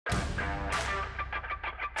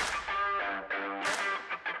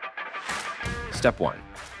Step 1.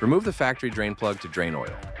 Remove the factory drain plug to drain oil.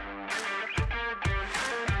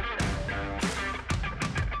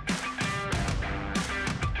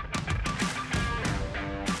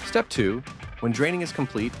 Step 2. When draining is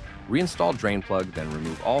complete, reinstall drain plug, then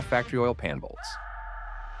remove all factory oil pan bolts.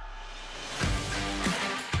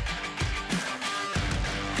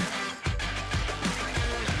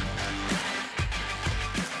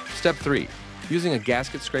 Step 3. Using a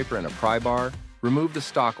gasket scraper and a pry bar, remove the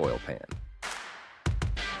stock oil pan.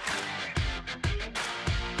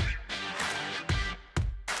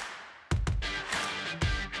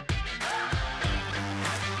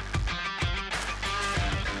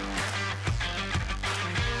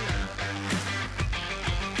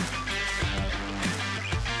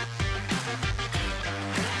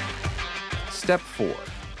 Step 4.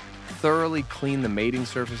 Thoroughly clean the mating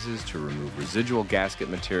surfaces to remove residual gasket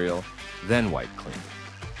material, then wipe clean.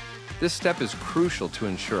 This step is crucial to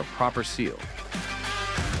ensure a proper seal.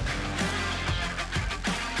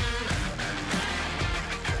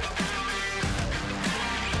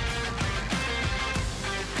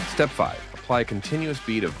 Step 5. Apply a continuous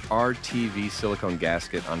bead of RTV silicone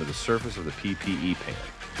gasket onto the surface of the PPE pan.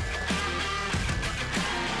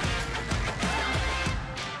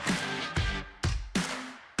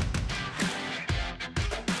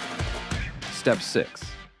 Step 6.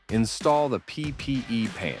 Install the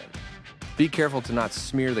PPE pan. Be careful to not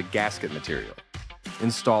smear the gasket material.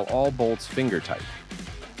 Install all bolts finger tight.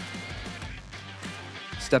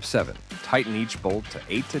 Step 7. Tighten each bolt to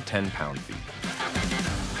 8 to 10 pound-feet.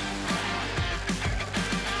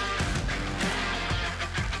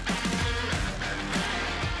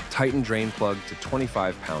 Tighten drain plug to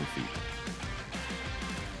 25 pound-feet.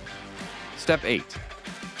 Step 8.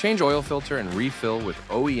 Change oil filter and refill with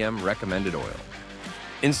OEM recommended oil.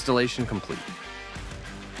 Installation complete.